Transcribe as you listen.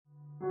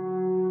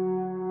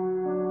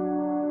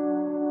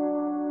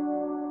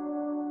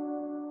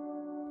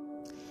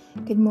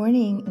Good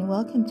morning and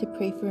welcome to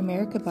Pray for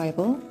America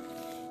Bible.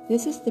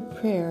 This is the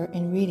prayer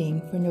and reading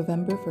for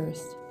November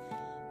 1st.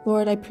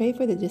 Lord, I pray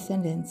for the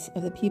descendants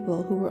of the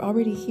people who were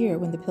already here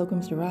when the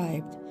pilgrims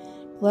arrived.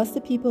 Bless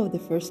the people of the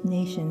First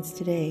Nations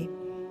today.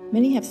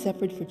 Many have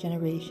suffered for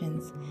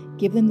generations.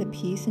 Give them the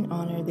peace and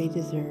honor they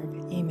deserve.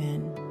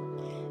 Amen.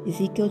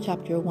 Ezekiel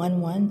chapter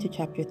 1:1 to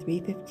chapter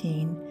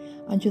 3:15.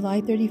 On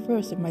July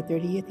 31st of my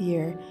 30th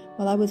year,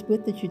 while I was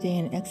with the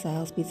Judean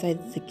exiles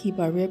beside the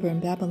Kebar River in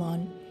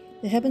Babylon,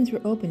 the heavens were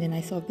opened and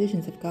I saw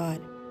visions of God.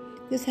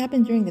 This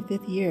happened during the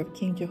 5th year of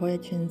King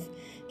Jehoiachin's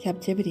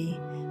captivity.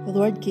 The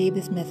Lord gave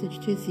this message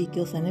to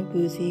Ezekiel, son of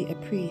Buzi, a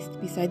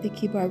priest, beside the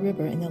Kebar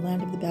River in the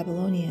land of the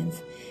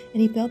Babylonians,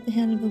 and he felt the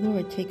hand of the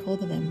Lord take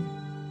hold of him.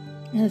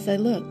 And as I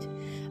looked,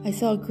 I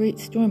saw a great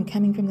storm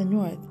coming from the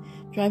north,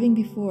 driving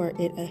before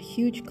it a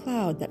huge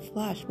cloud that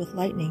flashed with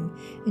lightning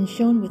and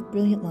shone with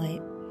brilliant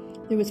light.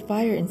 There was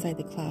fire inside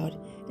the cloud,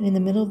 and in the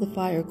middle of the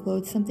fire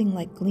glowed something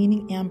like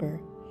gleaming amber.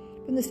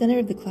 From the center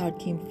of the cloud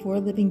came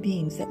 4 living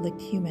beings that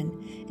looked human,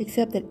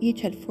 except that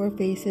each had 4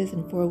 faces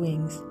and 4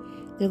 wings.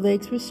 Their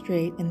legs were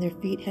straight, and their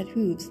feet had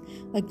hooves,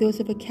 like those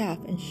of a calf,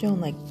 and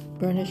shone like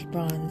burnished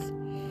bronze.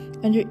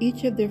 Under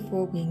each of their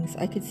 4 wings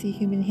I could see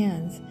human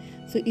hands,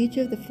 so each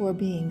of the 4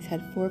 beings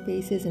had 4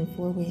 faces and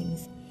 4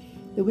 wings.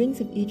 The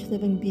wings of each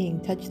living being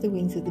touched the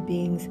wings of the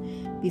beings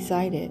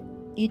beside it.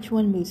 Each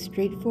one moved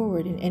straight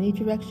forward in any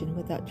direction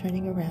without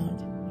turning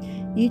around.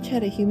 Each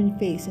had a human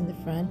face in the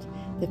front,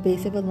 the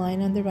face of a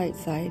lion on the right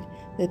side,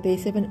 the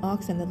face of an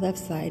ox on the left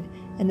side,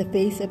 and the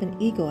face of an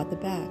eagle at the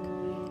back.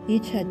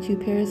 Each had 2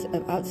 pairs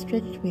of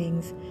outstretched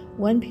wings,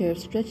 1 pair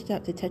stretched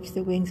out to touch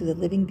the wings of the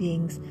living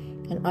beings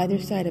on either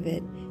side of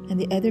it, and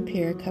the other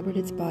pair covered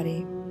its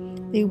body.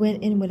 They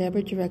went in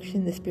whatever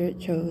direction the Spirit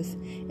chose,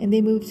 and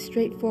they moved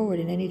straight forward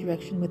in any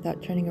direction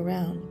without turning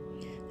around.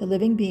 The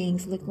living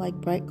beings looked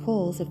like bright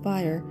coals of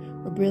fire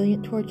or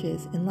brilliant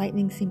torches, and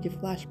lightning seemed to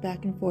flash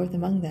back and forth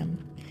among them.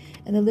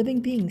 And the living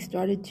beings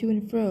darted to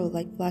and fro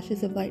like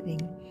flashes of lightning.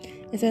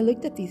 As I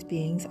looked at these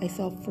beings, I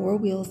saw 4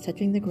 wheels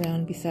touching the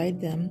ground beside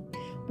them,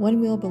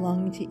 1 wheel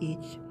belonging to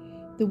each.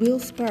 The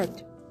wheels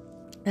sparked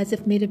as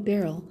if made of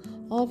beryl.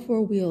 All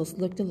 4 wheels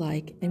looked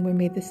alike and were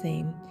made the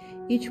same.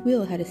 Each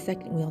wheel had a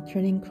second wheel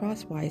turning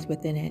crosswise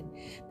within it.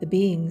 The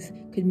beings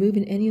could move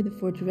in any of the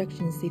 4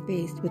 directions they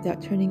faced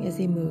without turning as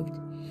they moved.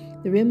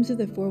 The rims of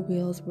the 4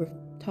 wheels were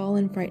tall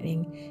and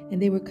frightening,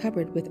 and they were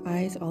covered with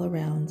eyes all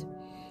around.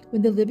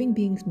 When the living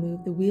beings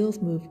moved, the wheels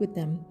moved with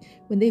them.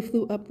 When they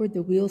flew upward,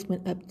 the wheels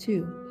went up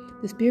too.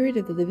 The spirit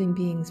of the living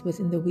beings was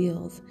in the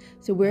wheels,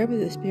 so wherever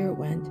the spirit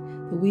went,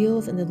 the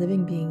wheels and the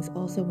living beings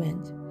also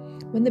went.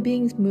 When the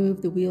beings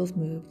moved, the wheels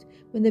moved.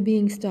 When the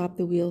beings stopped,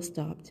 the wheels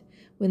stopped.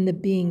 When the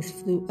beings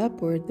flew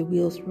upward, the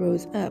wheels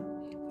rose up,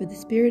 for the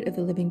spirit of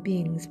the living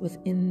beings was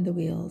in the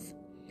wheels.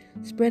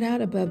 Spread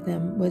out above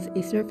them was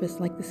a surface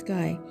like the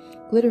sky,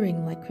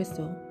 glittering like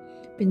crystal.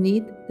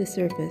 Beneath the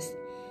surface,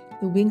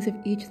 the wings of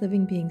each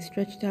living being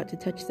stretched out to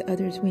touch the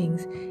other's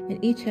wings,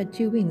 and each had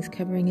 2 wings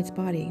covering its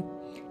body.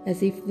 As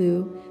they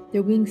flew,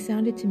 their wings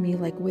sounded to me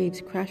like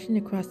waves crashing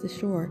across the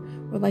shore,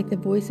 or like the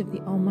voice of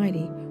the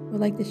Almighty, or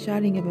like the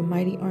shouting of a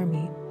mighty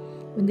army.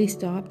 When they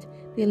stopped,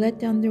 they let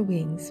down their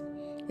wings.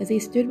 As they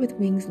stood with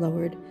wings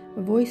lowered,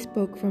 a voice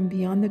spoke from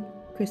beyond the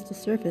crystal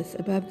surface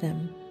above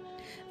them.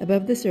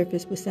 Above the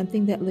surface was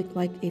something that looked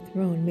like a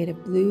throne made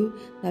of blue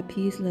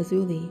lapis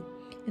lazuli,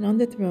 and on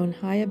the throne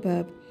high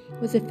above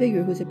was a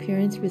figure whose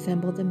appearance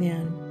resembled a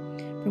man.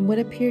 From what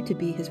appeared to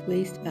be his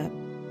waist up,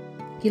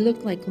 he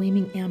looked like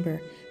gleaming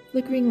amber,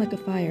 flickering like a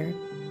fire,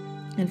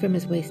 and from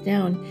his waist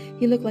down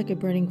he looked like a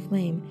burning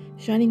flame,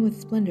 shining with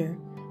splendor.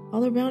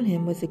 All around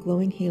him was a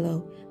glowing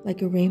halo,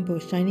 like a rainbow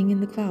shining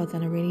in the clouds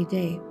on a rainy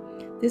day.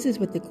 This is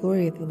what the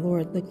glory of the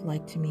Lord looked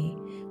like to me.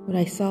 When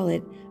I saw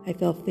it, I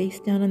fell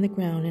face down on the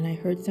ground, and I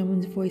heard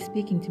someone's voice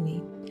speaking to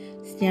me.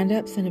 "Stand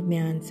up, Son of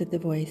Man," said the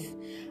voice.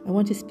 "I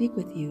want to speak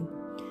with you."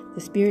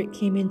 The Spirit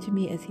came into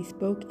me as he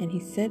spoke, and he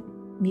set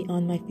me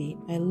on my feet.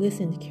 I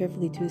listened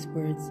carefully to his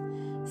words.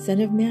 "Son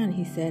of man,"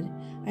 he said,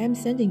 "I am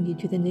sending you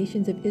to the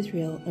nations of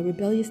Israel, a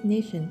rebellious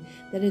nation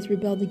that has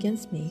rebelled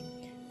against me.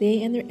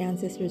 They and their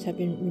ancestors have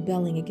been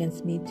rebelling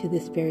against me to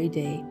this very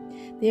day.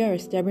 They are a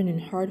stubborn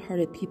and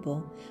hard-hearted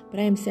people, but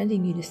I am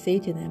sending you to say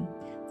to them,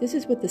 'This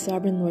is what the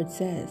Sovereign Lord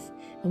says,'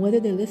 and whether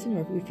they listen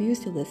or refuse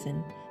to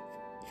listen.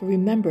 For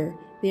remember,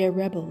 they are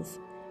rebels.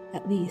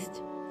 At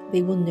least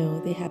they will know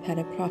they have had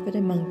a prophet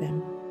among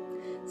them.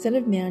 Son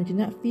of man, do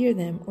not fear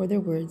them or their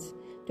words.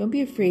 Don't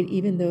be afraid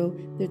even though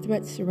their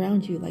threats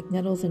surround you like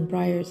nettles and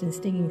briars and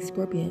stinging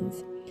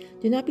scorpions.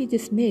 Do not be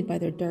dismayed by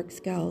their dark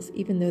scowls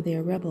even though they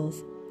are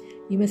rebels.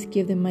 You must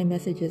give them my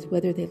messages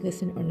whether they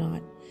listen or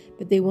not,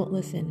 but they won't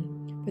listen,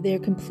 for they are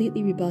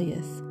completely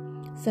rebellious.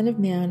 Son of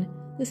man,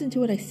 listen to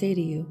what I say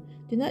to you.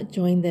 Do not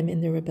join them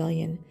in their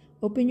rebellion.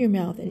 Open your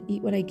mouth and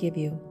eat what I give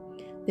you."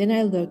 Then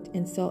I looked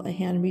and saw a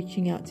hand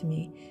reaching out to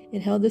me.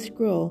 It held a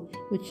scroll,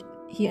 which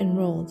he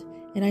unrolled,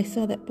 and I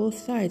saw that both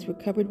sides were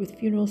covered with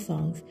funeral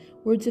songs,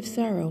 words of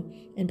sorrow,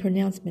 and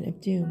pronouncement of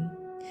doom.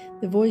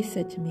 The voice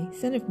said to me,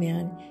 Son of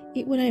man,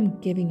 eat what I am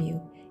giving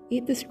you.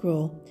 Eat the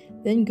scroll,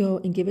 then go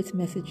and give its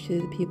message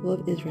to the people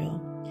of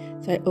Israel.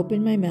 So I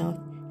opened my mouth,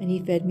 and he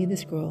fed me the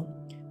scroll.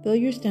 Fill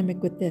your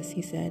stomach with this,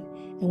 he said,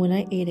 and when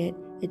I ate it,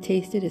 it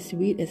tasted as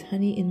sweet as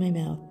honey in my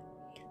mouth.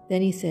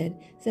 Then he said,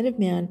 Son of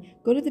man,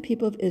 go to the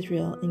people of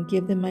Israel and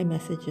give them my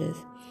messages.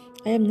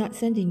 I am not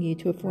sending you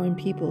to a foreign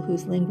people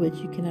whose language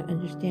you cannot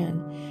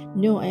understand.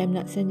 No, I am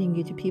not sending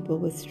you to people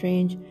with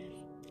strange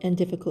and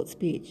difficult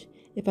speech.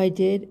 If I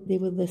did, they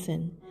would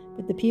listen.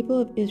 But the people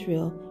of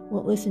Israel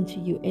won't listen to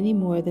you any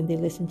more than they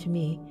listen to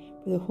me,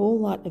 for the whole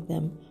lot of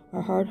them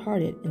are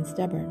hard-hearted and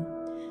stubborn.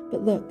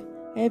 But look,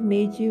 I have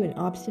made you as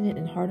obstinate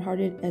and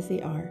hard-hearted as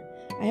they are.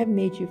 I have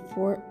made your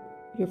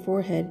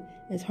forehead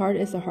as hard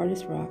as the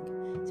hardest rock.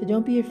 So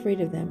don't be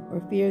afraid of them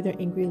or fear their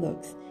angry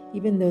looks,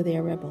 even though they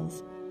are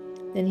rebels.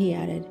 Then he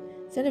added,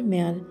 Son of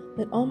man,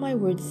 let all my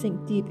words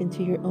sink deep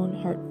into your own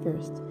heart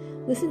first.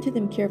 Listen to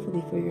them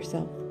carefully for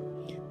yourself.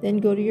 Then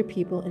go to your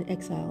people in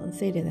exile and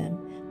say to them,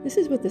 This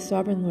is what the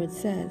sovereign Lord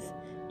says.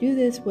 Do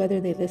this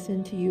whether they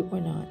listen to you or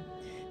not.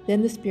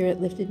 Then the Spirit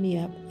lifted me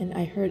up, and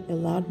I heard a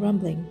loud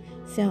rumbling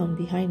sound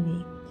behind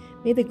me.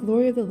 May the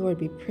glory of the Lord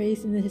be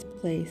praised in his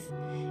place.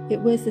 It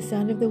was the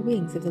sound of the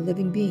wings of the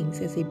living beings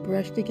as they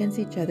brushed against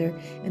each other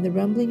and the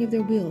rumbling of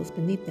their wheels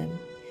beneath them.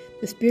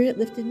 The Spirit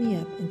lifted me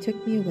up and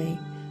took me away.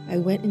 I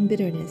went in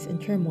bitterness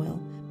and turmoil,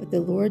 but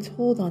the Lord's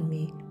hold on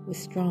me was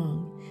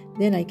strong.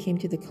 Then I came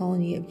to the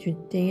colony of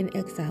Judean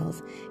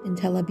exiles in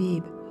Tel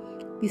Aviv,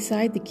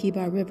 beside the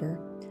Kibar River.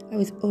 I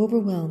was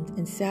overwhelmed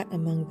and sat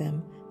among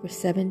them for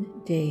 7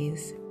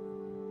 days.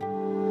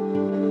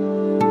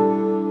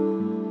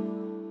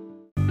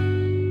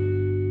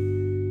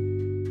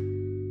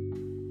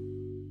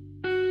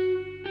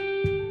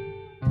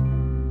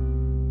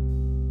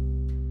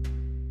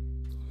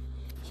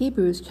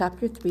 Hebrews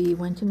chapter 3,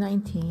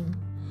 1-19.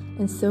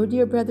 And so,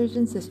 dear brothers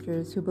and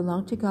sisters who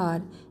belong to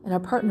God and are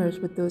partners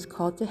with those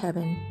called to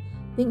heaven,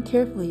 think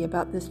carefully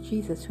about this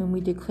Jesus whom we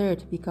declare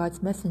to be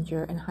God's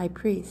messenger and high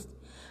priest.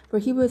 For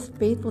he was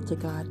faithful to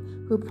God,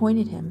 who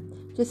appointed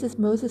him, just as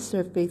Moses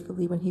served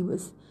faithfully when he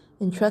was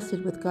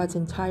entrusted with God's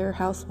entire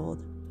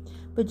household.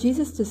 But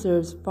Jesus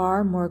deserves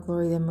far more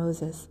glory than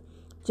Moses,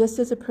 just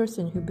as a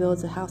person who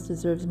builds a house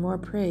deserves more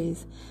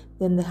praise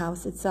than the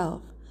house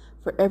itself.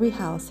 For every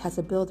house has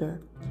a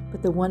builder,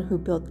 but the one who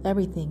built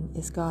everything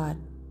is God.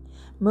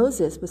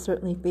 Moses was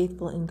certainly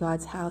faithful in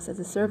God's house as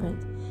a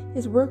servant.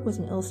 His work was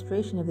an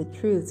illustration of the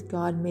truths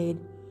God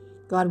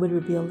would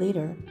reveal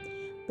later.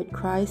 But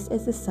Christ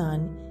as the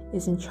Son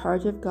is in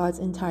charge of God's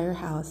entire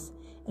house,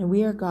 and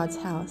we are God's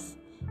house,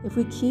 if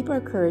we keep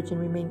our courage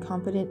and remain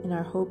confident in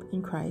our hope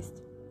in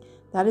Christ.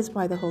 That is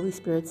why the Holy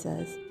Spirit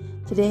says,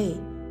 Today,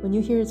 when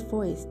you hear his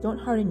voice, don't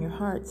harden your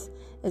hearts,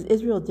 as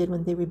Israel did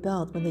when they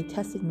rebelled when they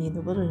tested me in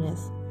the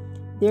wilderness.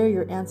 There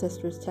your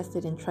ancestors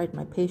tested and tried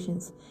my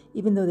patience,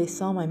 even though they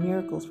saw my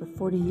miracles for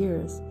 40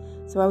 years.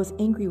 So I was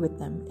angry with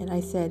them, and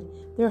I said,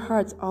 Their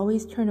hearts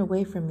always turn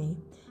away from me.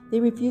 They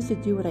refuse to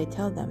do what I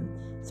tell them.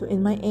 So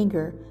in my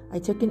anger, I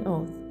took an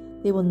oath.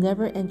 They will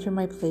never enter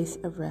my place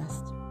of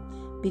rest.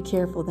 Be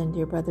careful then,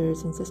 dear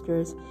brothers and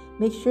sisters.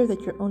 Make sure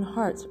that your own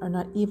hearts are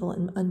not evil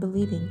and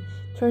unbelieving,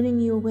 turning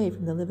you away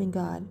from the living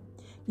God.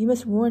 You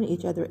must warn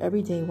each other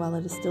every day while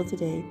it is still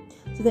today,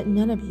 so that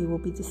none of you will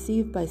be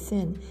deceived by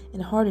sin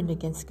and hardened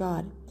against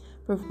God.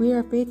 For if we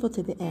are faithful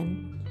to the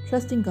end,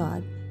 trusting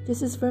God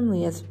just as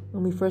firmly as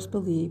when we first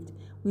believed,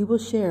 we will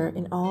share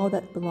in all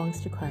that belongs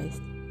to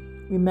Christ.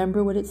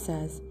 Remember what it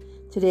says,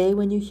 Today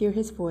when you hear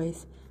his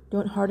voice,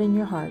 don't harden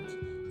your heart,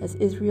 as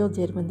Israel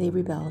did when they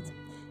rebelled.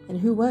 And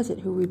who was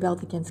it who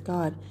rebelled against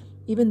God,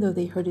 even though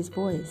they heard his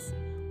voice?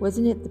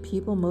 Wasn't it the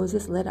people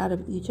Moses led out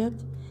of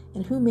Egypt?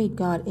 And who made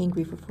God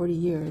angry for 40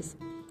 years?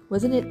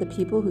 Wasn't it the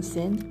people who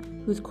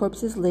sinned, whose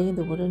corpses lay in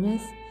the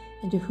wilderness?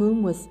 And to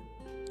whom was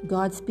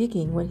God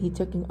speaking when he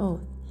took an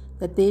oath,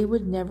 that they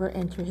would never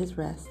enter his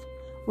rest?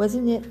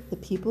 Wasn't it the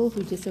people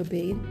who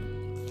disobeyed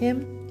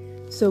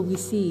him? So we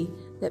see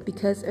that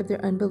because of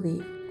their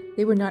unbelief,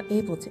 they were not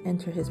able to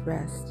enter his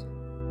rest.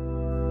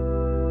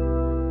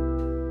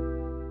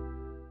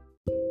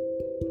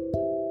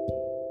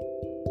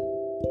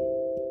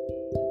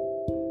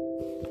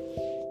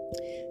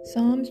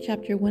 Psalms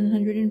chapter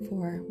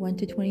 104,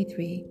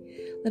 1-23.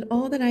 Let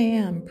all that I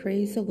am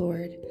praise the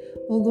Lord.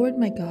 O Lord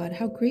my God,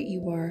 how great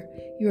you are!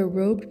 You are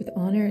robed with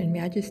honor and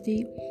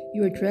majesty.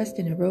 You are dressed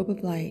in a robe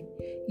of light.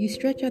 You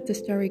stretch out the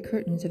starry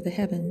curtains of the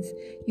heavens.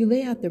 You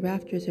lay out the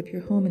rafters of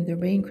your home in the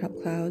rain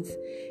clouds.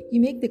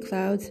 You make the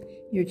clouds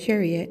your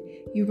chariot.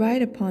 You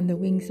ride upon the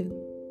wings of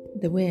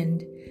the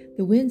wind.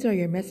 The winds are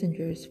your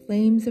messengers.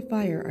 Flames of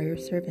fire are your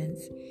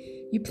servants.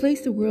 You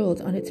place the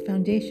world on its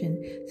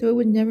foundation so it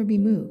would never be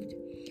moved.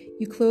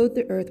 You clothed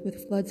the earth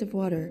with floods of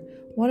water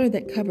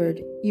that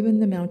covered even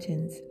the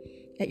mountains.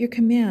 At your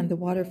command the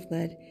water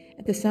fled.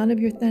 At the sound of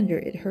your thunder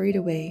it hurried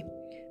away.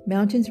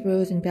 Mountains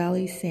rose and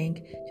valleys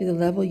sank to the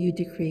level you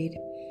decreed.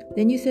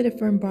 Then you set a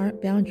firm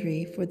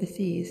boundary for the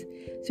seas,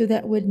 so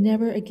that would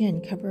never again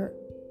cover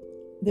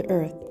the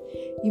earth.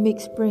 You make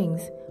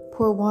springs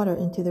pour water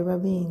into the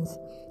ravines,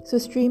 so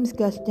streams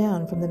gush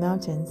down from the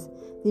mountains.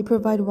 They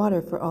provide water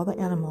for all the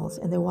animals,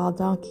 and the wild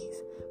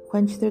donkeys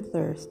quench their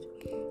thirst.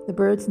 The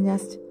birds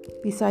nest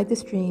beside the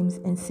streams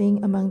and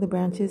sing among the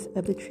branches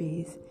of the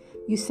trees.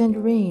 You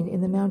send rain in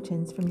the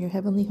mountains from your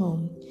heavenly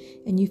home,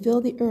 and you fill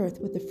the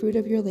earth with the fruit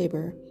of your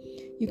labor.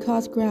 You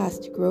cause grass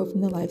to grow from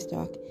the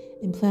livestock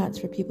and plants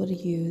for people to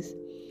use.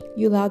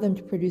 You allow them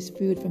to produce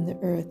food from the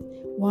earth,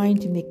 wine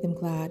to make them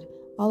glad,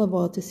 olive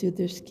oil to soothe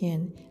their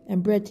skin,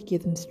 and bread to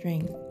give them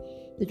strength.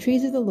 The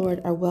trees of the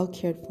Lord are well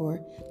cared for,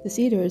 the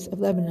cedars of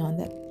Lebanon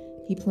that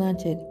he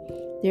planted.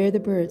 There the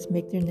birds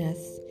make their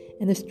nests,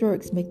 and the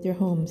storks make their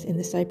homes in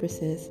the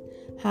cypresses.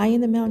 High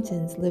in the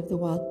mountains live the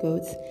wild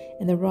goats,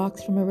 and the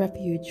rocks form a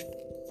refuge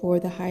for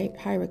the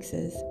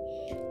hyraxes.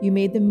 You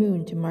made the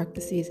moon to mark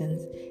the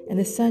seasons, and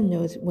the sun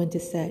knows when to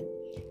set.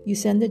 You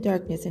send the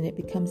darkness, and it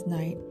becomes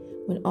night,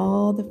 when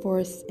all the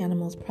forest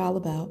animals prowl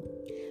about.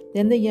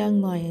 Then the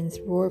young lions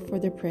roar for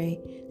their prey,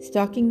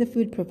 stalking the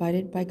food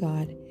provided by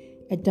God.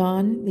 At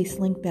dawn, they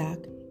slink back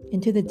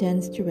into the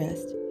dens to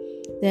rest.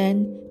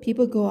 Then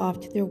people go off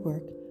to their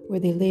work, where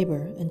they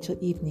labor until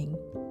evening.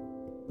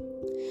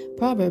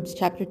 Proverbs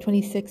chapter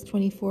 26,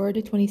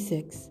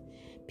 24-26.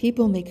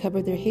 People may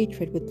cover their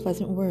hatred with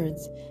pleasant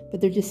words,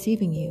 but they're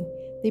deceiving you.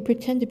 They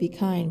pretend to be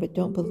kind, but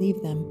don't believe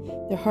them.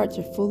 Their hearts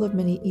are full of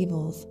many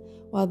evils.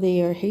 While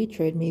their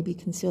hatred may be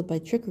concealed by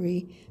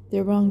trickery,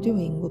 their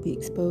wrongdoing will be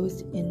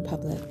exposed in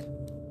public.